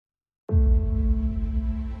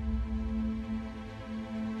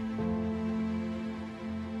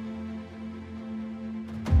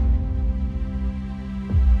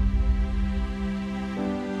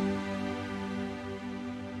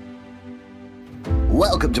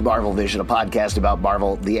Welcome to MarvelVision, a podcast about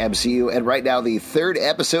Marvel, the MCU, and right now the third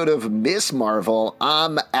episode of Miss Marvel.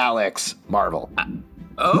 I'm Alex Marvel. I'm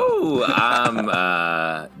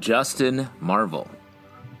Justin Marvel.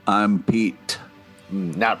 I'm Pete.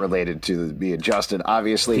 Not related to me and Justin,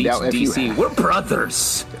 obviously. Pete's now, if DC. We're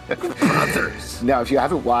brothers. We're brothers. Now, if you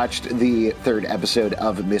haven't watched the third episode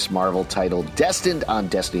of Miss Marvel titled Destined on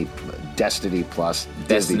Destiny Plus.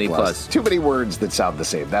 Destiny Plus. Too many words that sound the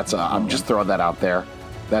same. That's I'm just throwing that out there.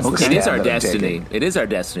 That's Okay. the It is our stand that I'm destiny. taking. It is our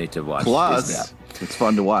destiny to watch. Plus, it's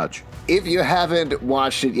fun to watch. If you haven't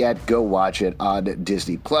watched it yet, go watch it on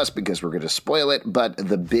Disney Plus because we're going to spoil it. But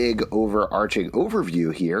the big overarching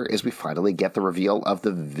overview here is we finally get the reveal of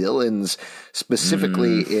the villains.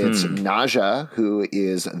 Specifically, it's Naja, who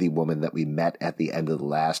is the woman that we met at the end of the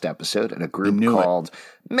last episode, and a group called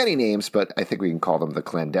many names, but I think we can call them the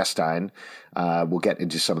Clandestine. We'll get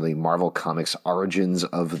into some of the Marvel Comics origins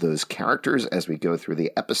of those characters as we go through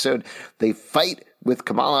the episode. They fight with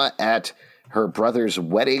Kamala at her brother's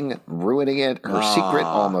wedding, ruining it. Her secret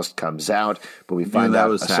almost comes out, but we find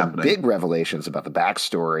out some big revelations about the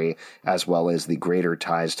backstory, as well as the greater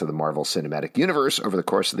ties to the Marvel Cinematic Universe over the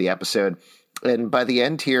course of the episode. And by the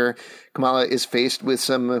end here, Kamala is faced with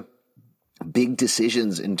some big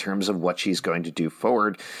decisions in terms of what she's going to do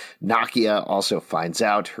forward. Nakia also finds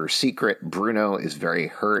out her secret. Bruno is very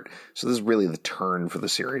hurt. So this is really the turn for the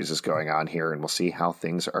series is going on here, and we'll see how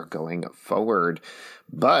things are going forward.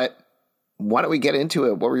 But why don't we get into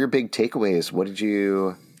it? What were your big takeaways? What'd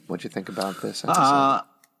you think about this episode?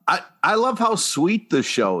 I love how sweet the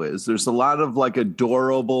show is. There's a lot of like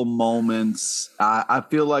adorable moments. I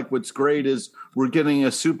feel like what's great is we're getting a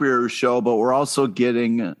superhero show, but we're also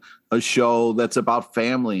getting a show that's about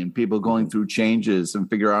family and people going through changes and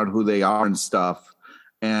figure out who they are and stuff.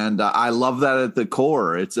 And I love that at the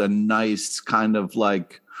core. It's a nice kind of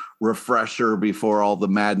like refresher before all the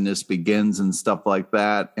madness begins and stuff like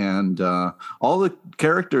that. And all the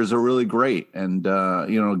characters are really great and,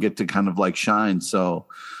 get to kind of like shine. So,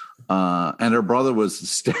 and her brother was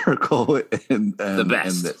hysterical and the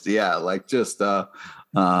best. And yeah, like just, man,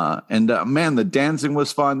 the dancing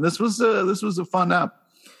was fun. This was a fun app.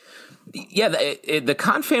 Yeah, the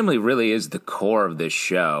Khan family really is the core of this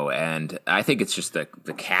show, and I think it's just the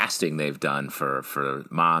casting they've done for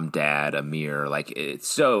mom, dad, Amir. Like, it's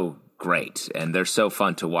so great, and they're so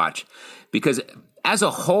fun to watch because as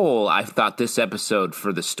a whole, I thought this episode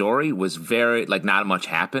for the story was very, like, not much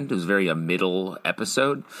happened. It was very a middle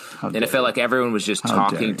episode, and it felt like everyone was just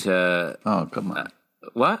talking to. Oh, come on!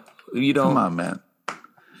 What you don't? Come on, man.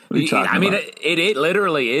 I mean, it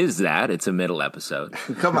literally is that. It's a middle episode.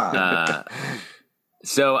 Come on.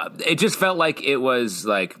 So it just felt like it was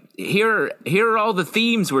like, here are all the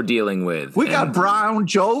themes we're dealing with. We got Brown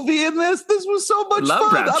Jovi in this. This was so much fun.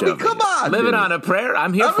 Brown I mean, Jovi. come on. Living on a prayer.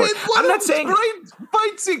 I'm here for it. I'm not saying great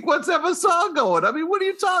fight sequence, have a song going. I mean, what are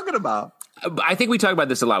you talking about? I think we talk about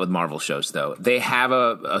this a lot with Marvel shows, though. They have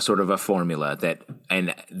a sort of a formula that,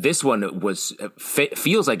 and this one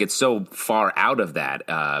feels like it's so far out of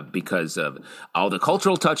that because of all the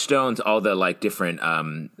cultural touchstones, all the like different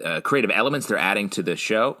creative elements they're adding to the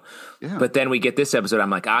show. Yeah. But then we get this episode. I'm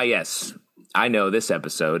like, yes, I know this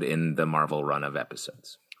episode in the Marvel run of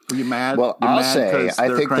episodes. Are you mad? Well, I'll say I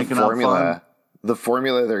think the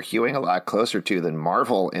formula they're hewing a lot closer to than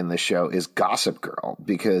Marvel in the show is Gossip Girl,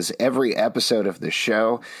 because every episode of the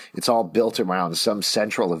show, it's all built around some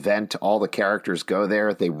central event. All the characters go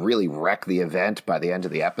there. They really wreck the event by the end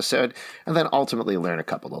of the episode, and then ultimately learn a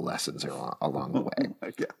couple of lessons along the way. Oh my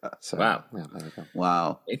God. So, wow. Yeah, there you go.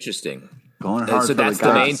 Wow. Interesting. Going hard so that's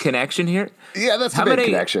the main connection here? Yeah, that's the main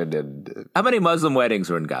connection. And, how many Muslim weddings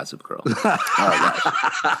were in Gossip Girl?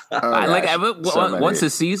 Once a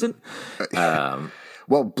season?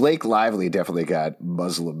 Well, Blake Lively definitely got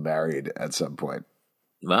Muslim married at some point.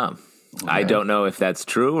 Wow. Okay. I don't know if that's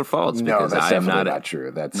true or false. No, that's definitely not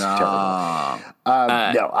true. That's terrible.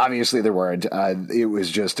 No, obviously there weren't. It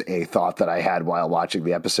was just a thought that I had while watching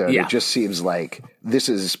the episode. Yeah. It just seems like this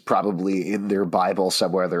is probably in their Bible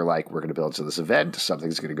somewhere. They're like, we're going to build to this event.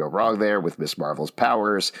 Something's going to go wrong there with Miss Marvel's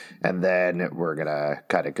powers. And then we're going to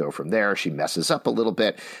kind of go from there. She messes up a little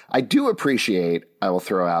bit. I do appreciate, I will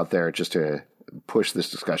throw out there just to push this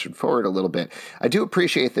discussion forward a little bit. I do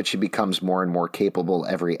appreciate that she becomes more and more capable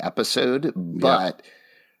every episode, but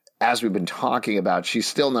as we've been talking about, she's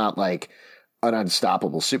still not like an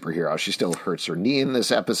unstoppable superhero. She still hurts her knee in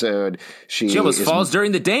this episode. She almost falls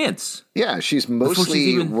during the dance. Yeah, she's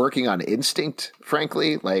mostly working on instinct,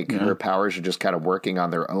 frankly. Like, her powers are just kind of working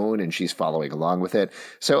on their own, and she's following along with it.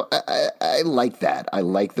 So I like that. I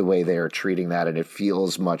like the way they are treating that, and it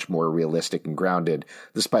feels much more realistic and grounded,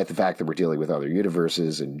 despite the fact that we're dealing with other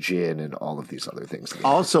universes and Jin and all of these other things.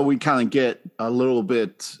 Also, we kind of get a little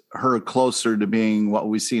bit her closer to being what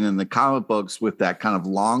we've seen in the comic books with that kind of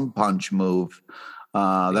long punch move.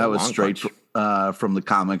 That was straight from the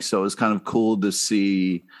comics, so it's kind of cool to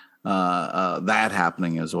see that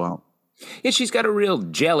happening as well. Yeah, she's got a real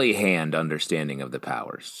jelly hand understanding of the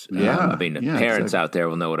powers. Parents exactly. out there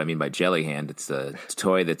will know what I mean by jelly hand. It's a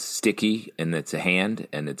toy that's sticky and it's a hand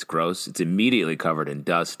and it's gross. It's immediately covered in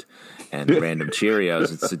dust and random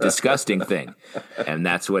Cheerios. It's a disgusting thing, and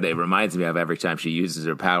that's what it reminds me of every time she uses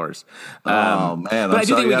her powers. Oh man! But I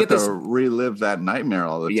do think we get this. Relive that nightmare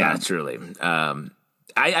all the time. Yeah, truly.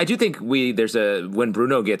 I do think when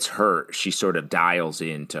Bruno gets hurt, she sort of dials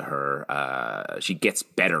into her. She gets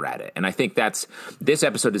better at it. And I think this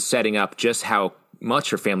episode is setting up just how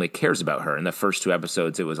much her family cares about her. In the first 2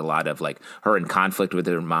 episodes, it was a lot of like her in conflict with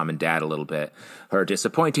her mom and dad a little bit, her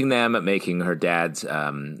disappointing them, making her dad's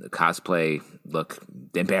cosplay look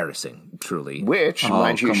embarrassing, truly. Which,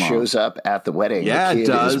 mind you, shows up at the wedding. Yeah, the kid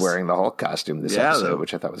it does. is wearing the Hulk costume this episode,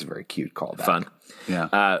 which I thought was a very cute callback. Fun.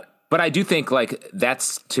 Yeah. But I do think, like,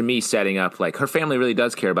 that's, to me, setting up, like, her family really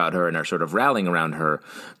does care about her and are sort of rallying around her,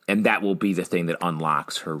 and that will be the thing that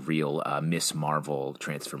unlocks her real Miss Marvel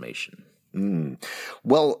transformation.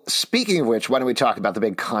 Well, speaking of which, why don't we talk about the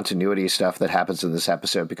big continuity stuff that happens in this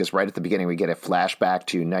episode? Because right at the beginning, we get a flashback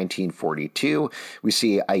to 1942. We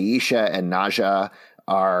see Aisha and Naja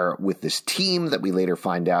are with this team that we later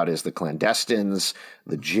find out is the Clandestines,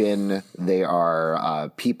 the Jinn. They are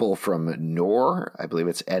people from Noor. I believe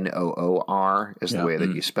it's Noor is the way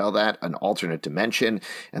that you spell that, an alternate dimension.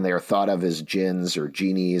 And they are thought of as jinns or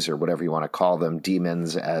genies or whatever you want to call them,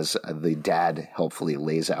 demons, as the dad helpfully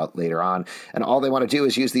lays out later on. And all they want to do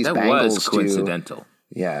is use these bangles was coincidental.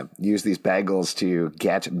 Use these bangles to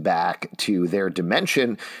get back to their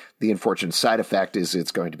dimension. The unfortunate side effect is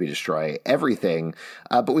it's going to be destroy everything.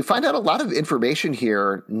 But we find out a lot of information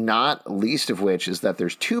here, not least of which is that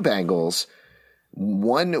there's 2 bangles.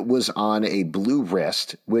 One was on a blue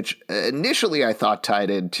wrist, which initially I thought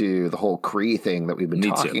tied into the whole Kree thing that we've been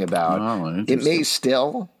talking about. Oh, it may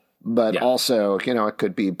still, but also, it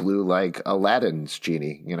could be blue like Aladdin's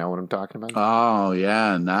genie. You know what I'm talking about? Oh,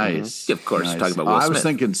 yeah, nice. Of course, nice. talking about Will Smith. I was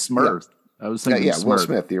thinking Smurf. Yeah. I was thinking Smurf. Will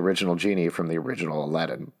Smith, the original genie from the original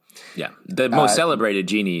Aladdin. Yeah, the most celebrated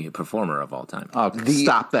genie performer of all time. Oh,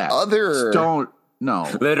 stop that.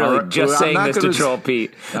 No. Literally just saying this to troll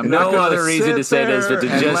Pete. No other reason to say this but to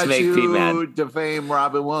just make Pete mad. Defame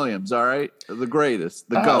Robin Williams, all right? The greatest,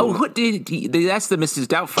 the GOAT. That's the Mrs.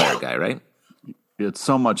 Doubtfire guy, right? It's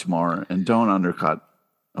so much more, and don't undercut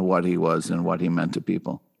what he was and what he meant to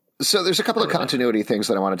people. So there's a couple of continuity things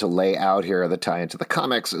that I wanted to lay out here that tie into the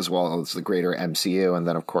comics as well as the greater MCU. And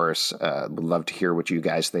then, of course, would love to hear what you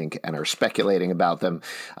guys think and are speculating about them.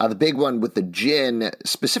 The big one with the Jinn,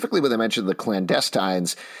 specifically when they mentioned the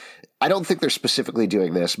Clandestines, I don't think they're specifically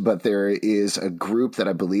doing this, but there is a group that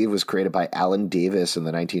I believe was created by Alan Davis in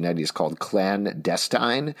the 1990s called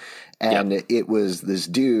Clandestine. And it was this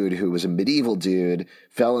dude who was a medieval dude,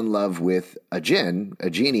 fell in love with a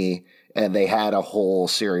genie, and they had a whole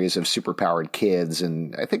series of superpowered kids.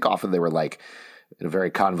 And I think often they were like, in a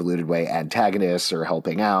very convoluted way, antagonists or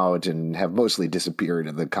helping out, and have mostly disappeared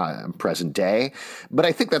in the present day. But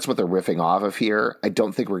I think that's what they're riffing off of here. I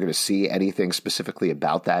don't think we're going to see anything specifically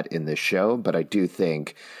about that in this show, but I do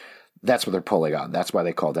think that's what they're pulling on. That's why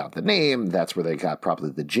they called out the name. That's where they got probably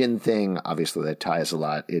the Jinn thing. Obviously, that ties a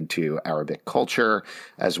lot into Arabic culture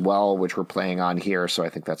as well, which we're playing on here. So I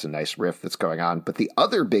think that's a nice riff that's going on. But the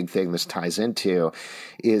other big thing this ties into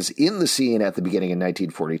is in the scene at the beginning in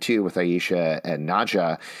 1942 with Aisha and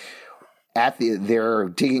Naja. They're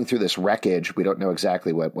digging through this wreckage. We don't know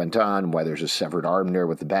exactly what went on, why there's a severed arm there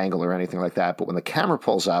with the bangle or anything like that. But when the camera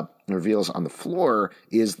pulls up and reveals on the floor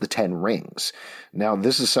is the 10 rings. Now,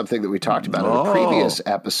 this is something that we talked about in a previous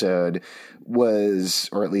episode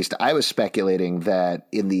or at least I was speculating that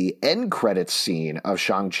in the end credits scene of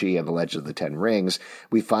Shang-Chi and the Legend of the Ten Rings,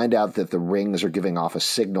 we find out that the rings are giving off a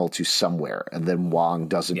signal to somewhere, and then Wong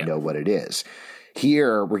doesn't know what it is.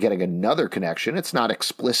 Here, we're getting another connection. It's not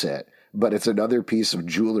explicit, but it's another piece of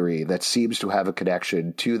jewelry that seems to have a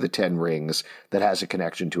connection to the 10 rings that has a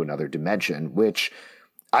connection to another dimension, which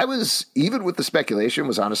I was, even with the speculation,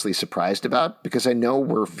 was honestly surprised about, because I know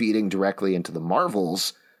we're feeding directly into the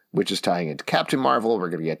Marvels which is tying into Captain Marvel. We're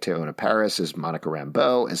going to get Teyonah Parris as Monica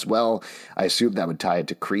Rambeau as well. I assume that would tie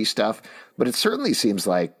into Kree stuff. But it certainly seems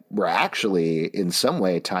like we're actually, in some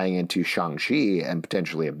way, tying into Shang-Chi and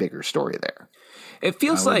potentially a bigger story there. It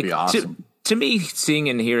feels like, awesome. To me, seeing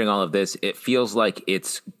and hearing all of this, it feels like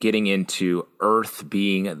it's getting into Earth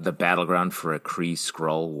being the battleground for a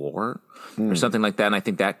Kree-Skrull war or something like that. And I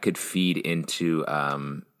think that could feed into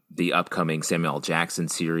the upcoming Samuel L. Jackson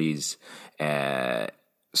series.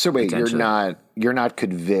 So wait, you're not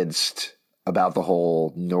convinced about the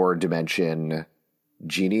whole Nord dimension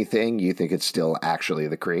genie thing? You think it's still actually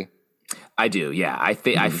the Kree? I do, yeah. I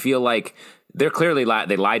feel like they're clearly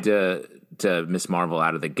they lied to Miss Marvel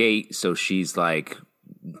out of the gate, so she's like,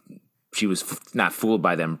 she was not fooled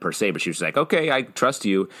by them per se, but she was like, okay, I trust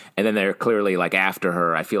you. And then they're clearly like after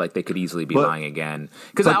her. I feel like they could easily be lying again.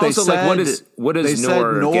 Because I also like, what does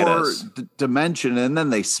Nord get us? Dimension, and then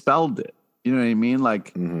they spelled it. You know what I mean?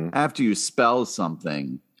 Like after you spell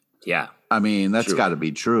something, yeah. I mean that's got to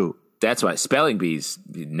be true. That's why spelling bees,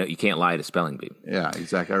 you can't lie to spelling bee. Yeah,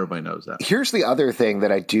 exactly. Everybody knows that. Here's the other thing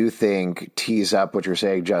that I do think tees up what you're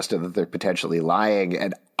saying, Justin, that they're potentially lying.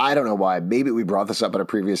 And I don't know why. Maybe we brought this up in a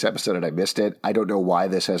previous episode and I missed it. I don't know why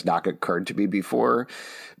this has not occurred to me before.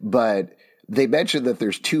 But they mentioned that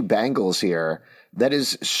there's 2 bangles here. That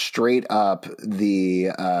is straight up the,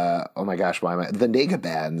 the Nega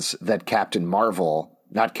bands that Captain Marvel,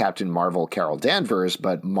 not Captain Marvel Carol Danvers,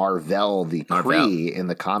 but Marvel the Kree in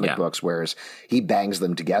the comic books, whereas he bangs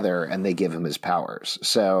them together and they give him his powers.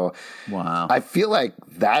 So wow. I feel like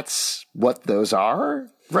that's what those are,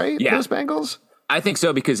 right? Yeah. Those bangles? I think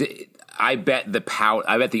so, because I bet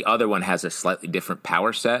the other one has a slightly different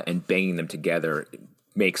power set, and banging them together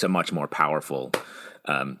makes a much more powerful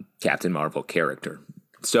Captain Marvel character.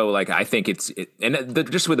 So, like, I think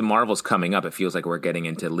just with the Marvels coming up, it feels like we're getting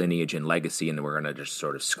into lineage and legacy, and we're going to just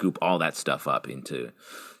sort of scoop all that stuff up into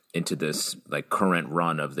this like current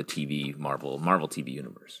run of the Marvel TV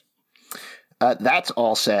universe. That's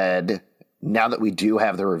all said. Now that we do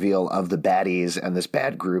have the reveal of the baddies and this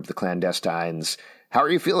bad group, the Clandestines, how are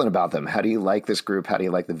you feeling about them? How do you like this group? How do you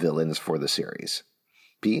like the villains for the series?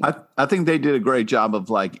 Pete? I think they did a great job of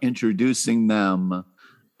like introducing them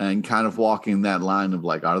and kind of walking that line of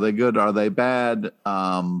like, are they good? Are they bad?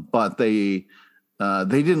 But they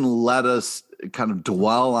didn't let us kind of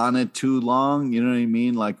dwell on it too long. You know what I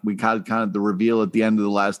mean? Like we got kind of the reveal at the end of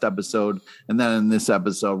the last episode. And then in this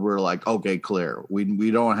episode, we're like, okay, clear.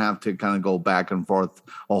 We don't have to kind of go back and forth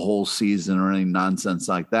a whole season or any nonsense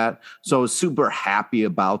like that. So I was super happy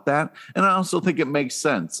about that. And I also think it makes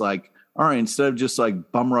sense. Like, all right, instead of just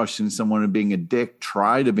like bum rushing someone and being a dick,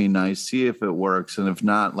 try to be nice, see if it works. And if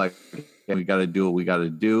not, like, we got to do what we got to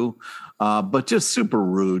do. But just super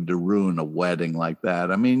rude to ruin a wedding like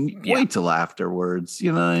that. I mean, wait till afterwards.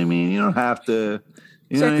 You know what I mean? You don't have to.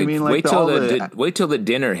 You know what I mean? Like wait till the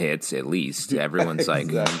dinner hits. At least everyone's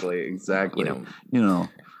like exactly. You know,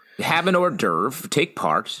 have an hors d'oeuvre, take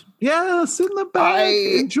part. Yeah, sit in the back,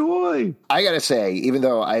 enjoy. I gotta say, even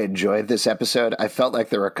though I enjoyed this episode, I felt like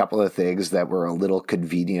there were a couple of things that were a little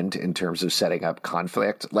convenient in terms of setting up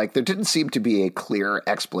conflict. Like there didn't seem to be a clear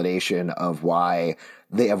explanation of why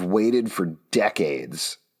they have waited for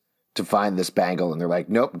decades to find this bangle, and they're like,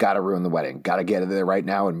 nope, gotta ruin the wedding. Gotta get in there right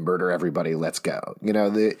now and murder everybody. Let's go. You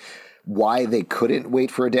know, why they couldn't wait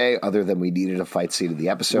for a day other than we needed a fight scene in the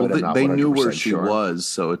episode. Well, they knew where she was,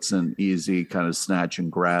 so it's an easy kind of snatch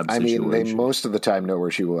and grab situation. I mean, they most of the time know where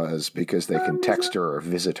she was because they can text her or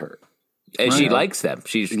visit her. And she likes them.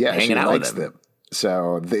 She's hanging out with them.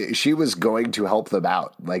 So she was going to help them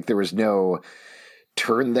out. Like there was no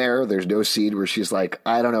turn there. There's no scene where she's like,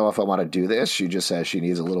 I don't know if I want to do this. She just says she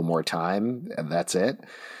needs a little more time, and that's it.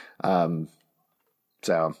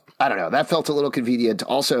 So I don't know. That felt a little convenient.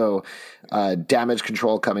 Also, damage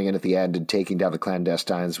control coming in at the end and taking down the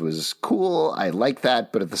clandestines was cool. I like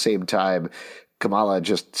that. But at the same time, Kamala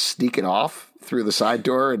just sneaking off through the side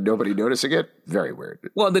door and nobody noticing it. Very weird.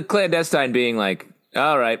 Well, the clandestine being like,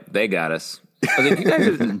 all right, they got us. I was like, you guys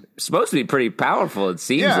are supposed to be pretty powerful, it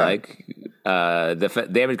seems like. The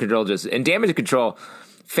damage control damage control,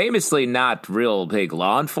 famously not real big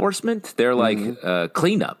law enforcement. They're like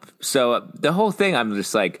cleanup. So the whole thing, I'm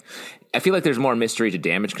just like, I feel like there's more mystery to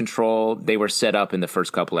damage control. They were set up in the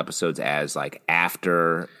first couple episodes as like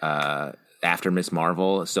after Miss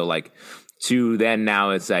Marvel. So like to then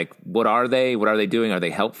now it's like, what are they? What are they doing? Are they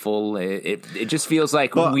helpful? It just feels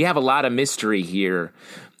like we have a lot of mystery here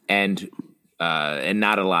and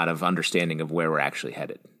not a lot of understanding of where we're actually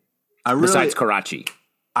headed. Besides Karachi.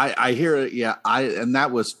 I hear it. Yeah. And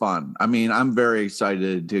that was fun. I mean, I'm very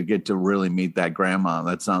excited to get to really meet that grandma.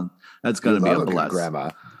 That's going to be a blessing. Grandma.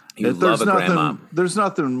 You love a grandma. There's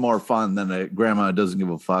nothing more fun than a grandma who doesn't give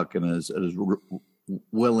a fuck and is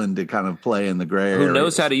willing to kind of play in the gray area. Who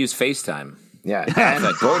knows how to use FaceTime. Yeah.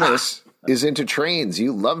 And bonus is into trains.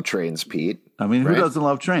 You love trains, Pete. I mean, right? Who doesn't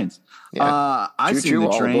love trains? Yeah. I've seen the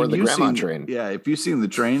train. All aboard the grandma train. Yeah, if you've seen the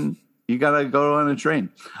train, you got to go on a train.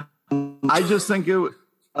 I just think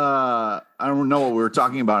I don't know what we were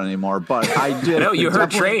talking about anymore, but I did. No, you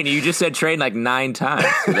heard train. You just said train like 9 times.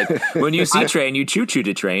 Like, when you see train, you choo-choo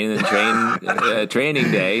to train, and train,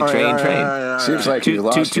 training day, train. Seems like you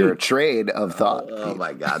lost your train of thought. Oh,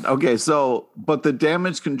 my God. Okay, so, but the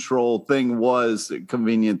damage control thing was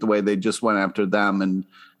convenient the way they just went after them and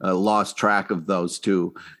lost track of those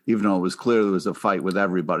two, even though it was clear there was a fight with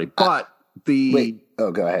everybody. But Wait. Oh,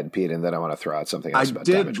 go ahead, Pete, and then I want to throw out something else about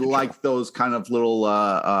damage control. I did like those kind of little,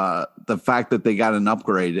 the fact that they got an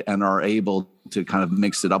upgrade and are able to kind of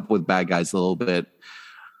mix it up with bad guys a little bit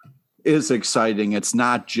is exciting. It's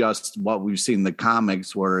not just what we've seen in the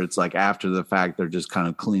comics where it's like after the fact, they're just kind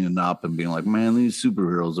of cleaning up and being like, man, these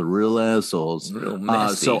superheroes are real assholes. Real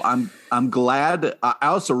messy. So I'm glad. I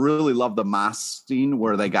also really love the Moss scene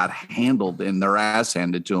where they got handled and their ass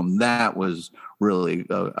handed to them. That was really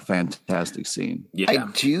a fantastic scene. Yeah. I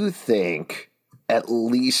do think at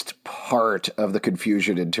least part of the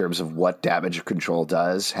confusion in terms of what damage control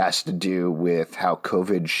does has to do with how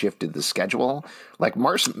COVID shifted the schedule. Like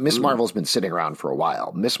Miss Marvel's been sitting around for a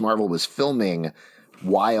while. Miss Marvel was filming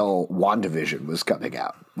while WandaVision was coming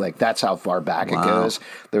out. Like, that's how far back it goes.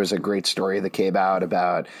 There was a great story that came out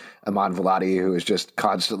about Iman Vellani, who has just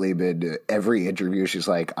constantly been, every interview, she's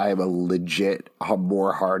like, I am a legit,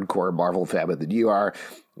 more hardcore Marvel fan than you are.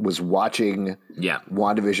 Was watching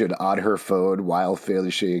WandaVision on her phone while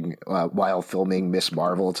filming Miss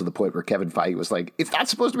Marvel, to the point where Kevin Feige was like, it's not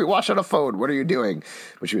supposed to be watched on a phone. What are you doing?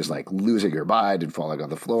 But she was like losing her mind and falling on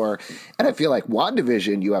the floor. And I feel like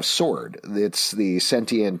WandaVision, you have SWORD. It's the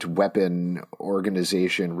Sentient Weapon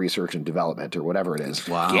Organization Research and Development, or whatever it is.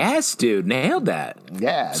 Wow. Yes, dude. Nailed that.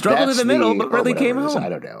 Yeah. Struggled in the middle, but really came home. I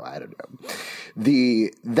don't know.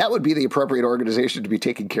 That would be the appropriate organization to be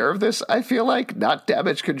taking care of this, I feel like, not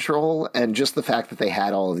damage control, and just the fact that they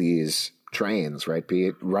had all of these trains, right,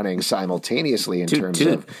 Pete, running simultaneously in terms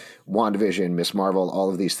of WandaVision, Miss Marvel, all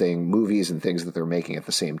of these movies and things that they're making at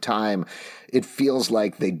the same time. It feels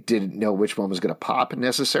like they didn't know which one was going to pop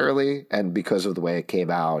necessarily, and because of the way it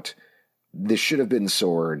came out, this should have been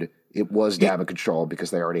SWORD. It was damage control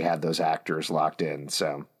because they already had those actors locked in,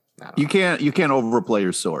 so... You can't overplay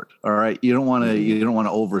your sword. All right. You don't want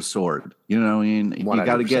to over sword. You know what I mean?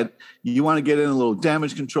 100%. You want to get in a little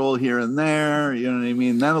damage control here and there. You know what I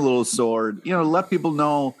mean? Then a little sword, let people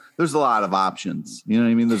know there's a lot of options. You know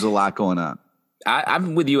what I mean? There's a lot going on.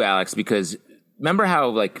 I'm with you, Alex, because remember how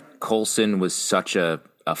like Coulson was such a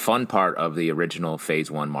fun part of the original Phase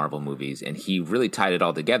 1 Marvel movies, and he really tied it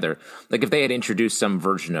all together. Like, if they had introduced some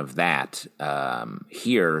version of that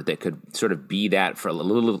here that could sort of be that for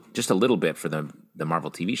just a little bit for the Marvel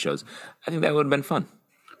TV shows, I think that would have been fun.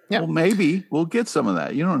 Yeah. Well, maybe we'll get some of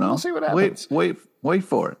that. You don't know. We'll see what happens. Wait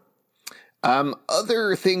for it.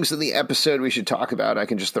 Other things in the episode we should talk about. I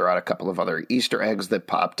can just throw out a couple of other Easter eggs that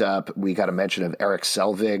popped up. We got a mention of Eric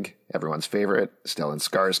Selvig, everyone's favorite, still in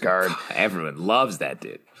Skarsgård. Everyone loves that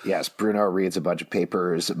dude. Yes, Bruno reads a bunch of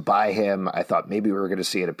papers by him. I thought maybe we were going to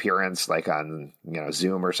see an appearance like on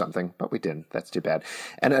Zoom or something, but we didn't. That's too bad.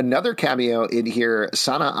 And another cameo in here,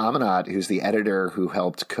 Sana Amanat, who's the editor who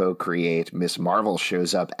helped co-create Miss Marvel,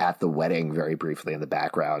 shows up at the wedding very briefly in the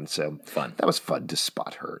background. So fun. That was fun to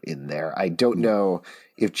spot her in there. I don't know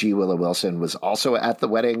if G. Willow Wilson was also at the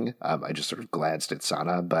wedding. I just sort of glanced at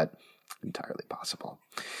Sana, but entirely possible.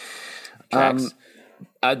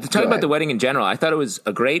 Talking about the wedding in general, I thought it was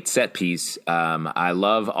a great set piece. I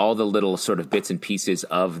love all the little sort of bits and pieces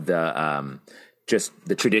of the just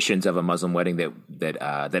the traditions of a Muslim wedding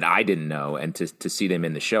that I didn't know, and to see them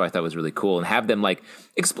in the show, I thought was really cool, and have them like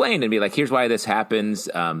explain and be like, here's why this happens.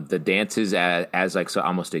 The dances as like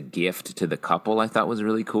almost a gift to the couple, I thought was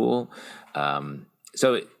really cool.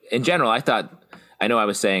 So in general, I know I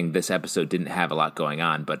was saying this episode didn't have a lot going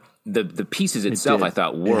on, but the pieces itself I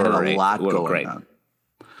thought were great.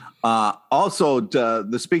 Also,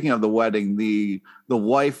 speaking of the wedding, the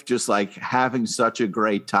wife just like having such a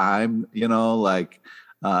great time,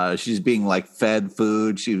 she's being like fed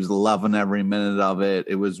food. She was loving every minute of it.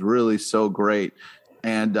 It was really so great.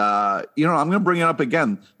 And, I'm going to bring it up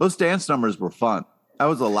again. Those dance numbers were fun. That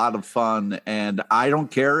was a lot of fun. And I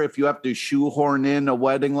don't care if you have to shoehorn in a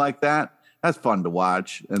wedding like that. That's fun to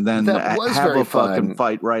watch. And then have a fucking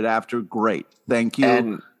fight right after. Great. Thank you.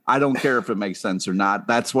 And I don't care if it makes sense or not.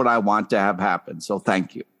 That's what I want to have happen. So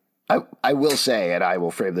thank you. I will say, and I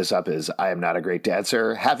will frame this up as I am not a great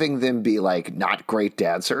dancer. Having them be like not great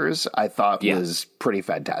dancers, I thought was pretty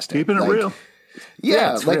fantastic. Keeping it real.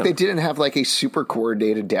 Yeah, like real. they didn't have like a super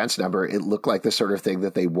coordinated dance number. It looked like the sort of thing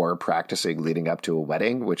that they were practicing leading up to a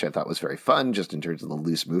wedding, which I thought was very fun, just in terms of the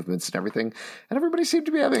loose movements and everything. And everybody seemed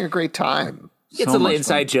to be having a great time. It's a little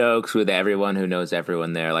inside jokes with everyone who knows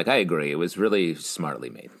everyone there. Like, I agree. It was really smartly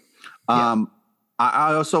made.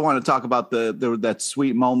 I also want to talk about that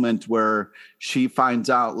sweet moment where she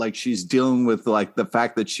finds out like she's dealing with like the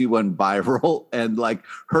fact that she went viral and like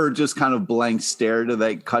her just kind of blank stare to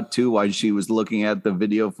that cut to while she was looking at the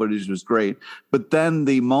video footage was great. But then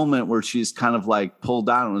the moment where she's kind of like pulled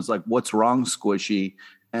down and was like, "What's wrong, Squishy?"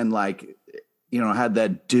 And like, had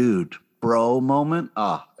that dude bro moment.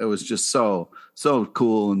 It was just so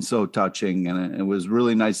cool and so touching, and it was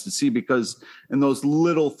really nice to see, because in those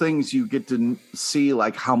little things you get to see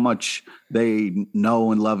like how much they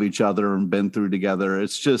know and love each other and been through together.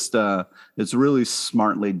 It's just it's really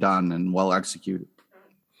smartly done and well executed.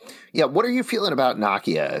 Yeah, what are you feeling about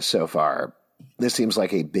Nakia so far? This seems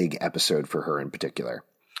like a big episode for her in particular.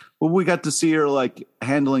 Well, we got to see her like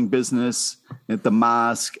handling business at the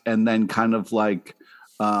mosque, and then kind of like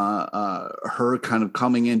her kind of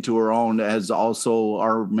coming into her own, as also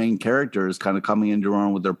our main character is kind of coming into her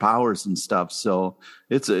own with their powers and stuff. So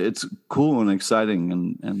it's cool and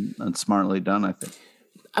exciting and smartly done, I think.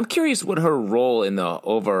 I'm curious what her role in the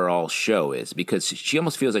overall show is, because she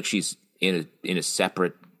almost feels like she's in a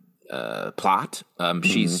separate plot.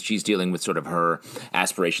 She's dealing with sort of her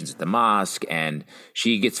aspirations at the mosque, and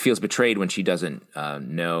she feels betrayed when she doesn't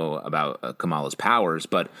know about Kamala's powers,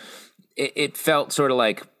 but it felt sort of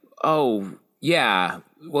like, oh, yeah,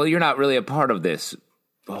 well, you're not really a part of this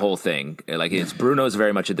whole thing. Like, it's Bruno's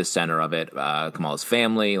very much at the center of it, Kamala's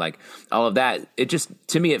family, like all of that. It just,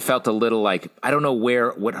 to me, it felt a little like, I don't know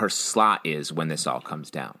what her slot is when this all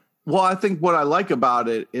comes down. Well, I think what I like about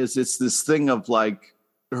it is it's this thing of like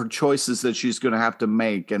her choices that she's going to have to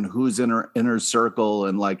make, and who's in her inner circle,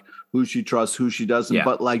 and like who she trusts, who she doesn't. Yeah.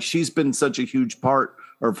 But like, she's been such a huge part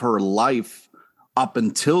of her life up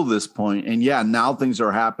until this point. And yeah, now things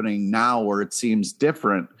are happening now where it seems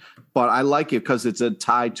different, but I like it because it's a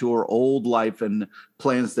tie to her old life and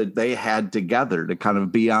plans that they had together to kind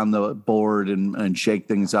of be on the board and shake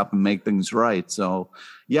things up and make things right. So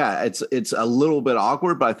yeah, it's a little bit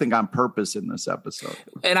awkward, but I think on purpose in this episode.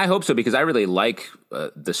 And I hope so, because I really like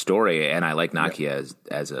the story, and I like Nakia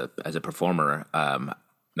as a performer. Like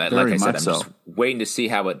I said, I'm just waiting to see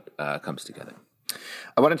how it comes together.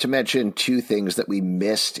 I wanted to mention two things that we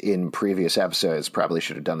missed in previous episodes. Probably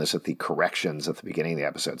should have done this at the corrections at the beginning of the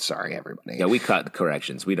episode. Sorry, everybody. Yeah, we cut the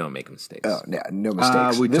corrections. We don't make mistakes. Oh, no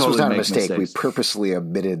mistakes. This was not a mistake. Mistakes. We purposely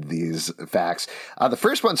omitted these facts. The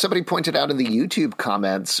first one, somebody pointed out in the YouTube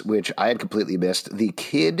comments, which I had completely missed. The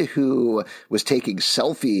kid who was taking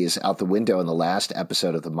selfies out the window in the last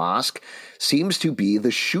episode of The Mosque seems to be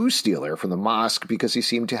the shoe stealer from the mosque, because he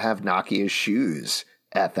seemed to have Nakia's shoes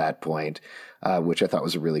at that point. Which I thought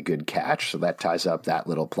was a really good catch. So that ties up that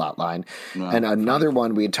little plot line. And another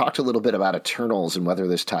one, we had talked a little bit about Eternals and whether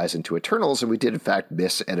this ties into Eternals, and we did in fact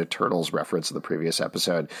miss an Eternals reference in the previous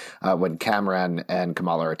episode. When Cameron and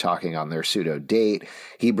Kamala are talking on their pseudo date,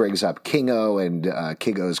 he brings up Kingo, and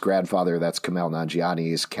Kingo's grandfather, that's Kumail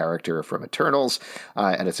Nanjiani's character from Eternals.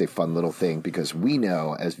 And it's a fun little thing, because we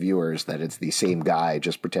know as viewers that it's the same guy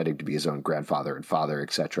just pretending to be his own grandfather and father,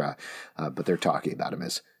 etc. But they're talking about him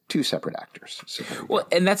as two separate actors. So well,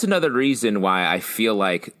 and that's another reason why I feel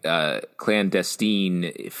like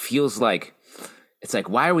Clandestine feels like, it's like,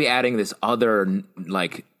 why are we adding this other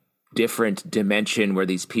like different dimension where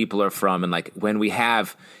these people are from? And like, when we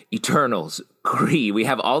have Eternals, Kree, we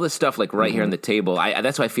have all this stuff like right here on the table.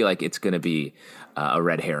 That's why I feel like it's going to be a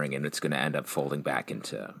red herring, and it's going to end up folding back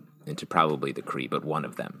into probably the Kree, but one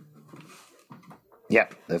of them. Yeah,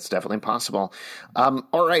 that's definitely possible.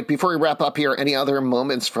 All right, before we wrap up here, any other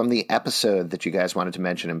moments from the episode that you guys wanted to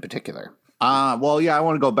mention in particular? Well, yeah, I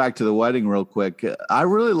want to go back to the wedding real quick. I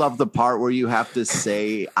really love the part where you have to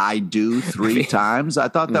say "I do" 3 times. I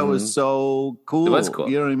thought that was so cool. It was cool.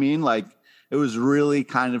 You know what I mean? Like, it was really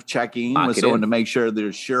kind of checking with someone to make sure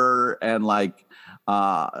they're sure, and like,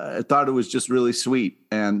 I thought it was just really sweet,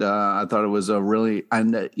 and I thought it was a really,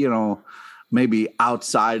 and maybe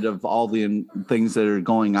outside of all the things that are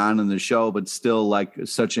going on in the show, but still like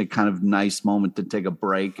such a kind of nice moment to take a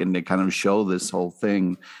break and to kind of show this whole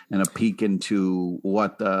thing and a peek into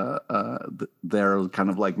what their kind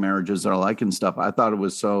of like marriages are like and stuff. I thought it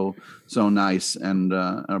was so nice and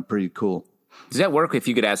pretty cool. Does that work if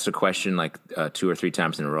you could ask a question like 2 or 3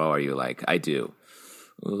 times in a row? Are you like, I do?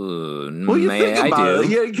 Ooh, well, you think about it.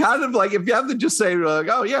 do. You kind of like, if you have to just say, like,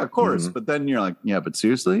 oh, yeah, of course. But then you're like, yeah, but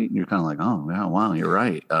seriously? You're kind of like, oh, yeah, wow, you're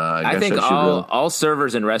right. I think all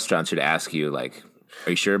servers in restaurants should ask you, like,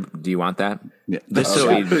 are you sure? Do you want that? Yeah.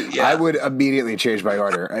 I would immediately change my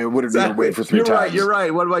order. I wouldn't even wait for 3 times. You're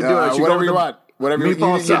right. What do I do? Whatever you want. Whatever you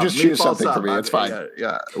just choose something for me. It's fine.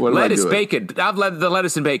 Yeah. Lettuce, bacon. I'll let the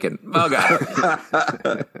lettuce and bacon. Oh,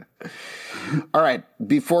 God. All right.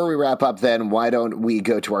 Before we wrap up, then, why don't we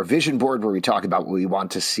go to our vision board where we talk about what we want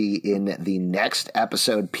to see in the next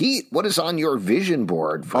episode? Pete, what is on your vision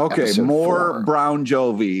board for episode more 4? Bon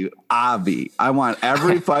Jovi, Avi. I want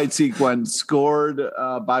every fight sequence scored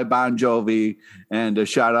by Bon Jovi, and a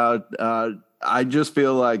shout out. I just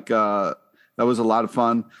feel like that was a lot of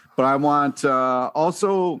fun. But I want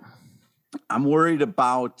also, I'm worried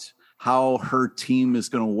about how her team is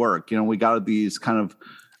going to work. You know, we got these kind of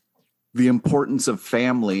the importance of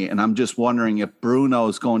family. And I'm just wondering if Bruno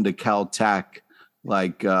is going to Caltech,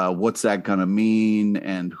 like, what's that going to mean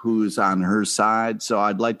and who's on her side? So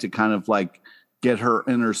I'd like to kind of like get her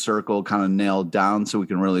inner circle kind of nailed down so we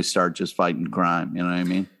can really start just fighting crime. You know what I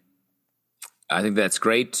mean? I think that's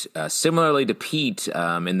great. Similarly to Pete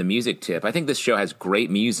in the music tip, I think this show has great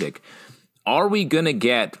music. Are we going to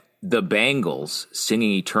get the Bangles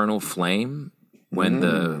singing Eternal Flame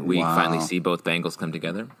when we finally see both Bangles come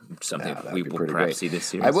together? Something we will perhaps see this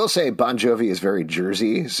series. I will say Bon Jovi is very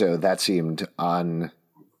Jersey, so that seemed on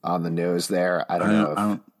the nose there. I don't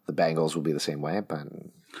know if the Bangles will be the same way, but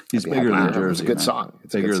he's bigger than Jersey. It's a good song.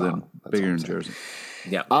 It's bigger than Jersey.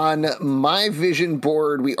 Yeah. On my vision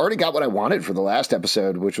board, we already got what I wanted for the last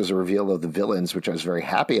episode, which was a reveal of the villains, which I was very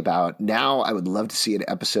happy about. Now I would love to see an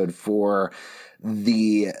episode for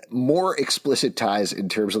the more explicit ties in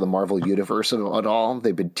terms of the Marvel universe of it all.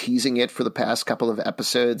 They've been teasing it for the past couple of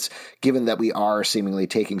episodes, given that we are seemingly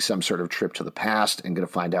taking some sort of trip to the past and going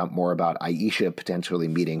to find out more about Aisha, potentially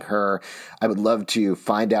meeting her. I would love to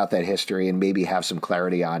find out that history and maybe have some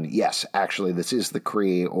clarity on, yes, actually this is the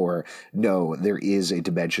Kree, or no, there is a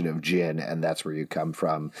dimension of Jinn and that's where you come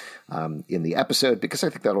from in the episode, because I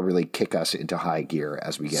think that'll really kick us into high gear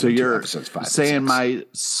as we get into episodes 5 and 6. So you're saying my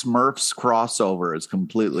Smurfs crossover is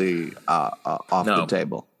completely off the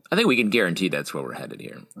table? I think we can guarantee that's where we're headed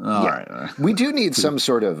here. All right. We do need some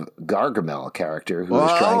sort of Gargamel character who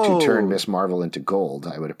is trying to turn Miss Marvel into gold.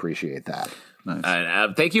 I would appreciate that.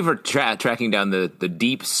 Nice. Thank you for tracking down the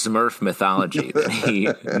deep Smurf mythology. He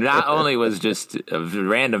not only was just a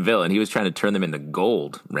random villain, he was trying to turn them into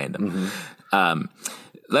gold random.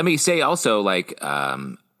 Let me say also, like,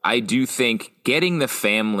 I do think getting the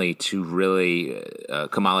family to really,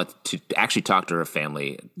 Kamala, to actually talk to her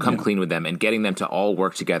family, come clean with them, and getting them to all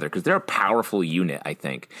work together, because they're a powerful unit, I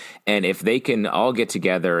think. And if they can all get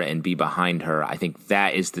together and be behind her, I think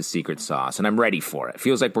that is the secret sauce. And I'm ready for it.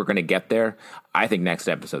 Feels like we're going to get there. I think next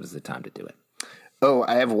episode is the time to do it. Oh,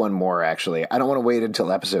 I have one more, actually. I don't want to wait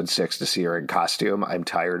until episode 6 to see her in costume. I'm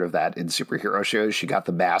tired of that in superhero shows. She got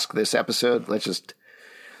the mask this episode. Let's just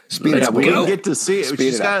speed it up. We didn't get to see it.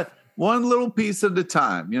 She's got one little piece at a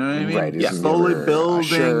time. You know what I mean? Right. Yeah. Slowly building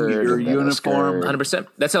your uniform. 100%.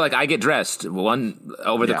 That's how, like, I get dressed.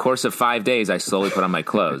 Over the course of 5 days, I slowly put on my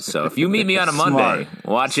clothes. So if you meet me on a Monday,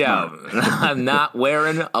 watch out. I'm not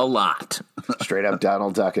wearing a lot. Straight up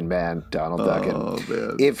Donald Duckin, man. Donald Duckin.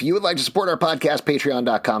 Man. If you would like to support our podcast,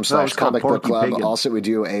 patreon.com/Comic Book Club. Pagan. Also, we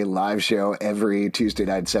do a live show every Tuesday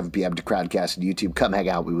night at 7 p.m. to Crowdcast and YouTube. Come hang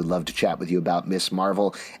out. We would love to chat with you about Miss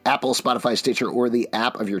Marvel. Apple, Spotify, Stitcher, or the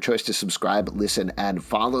app of your choice to subscribe, listen, and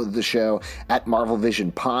follow the show at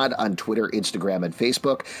MarvelVision Pod on Twitter, Instagram, and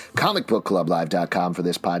Facebook. ComicBookClubLive.com for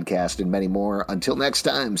this podcast and many more. Until next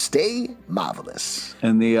time, stay marvelous.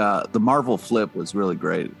 And the Marvel flip was really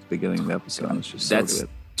great at the beginning of the episode. It's just That's so good.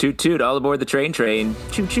 toot toot, all aboard the train.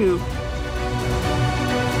 Choo choo.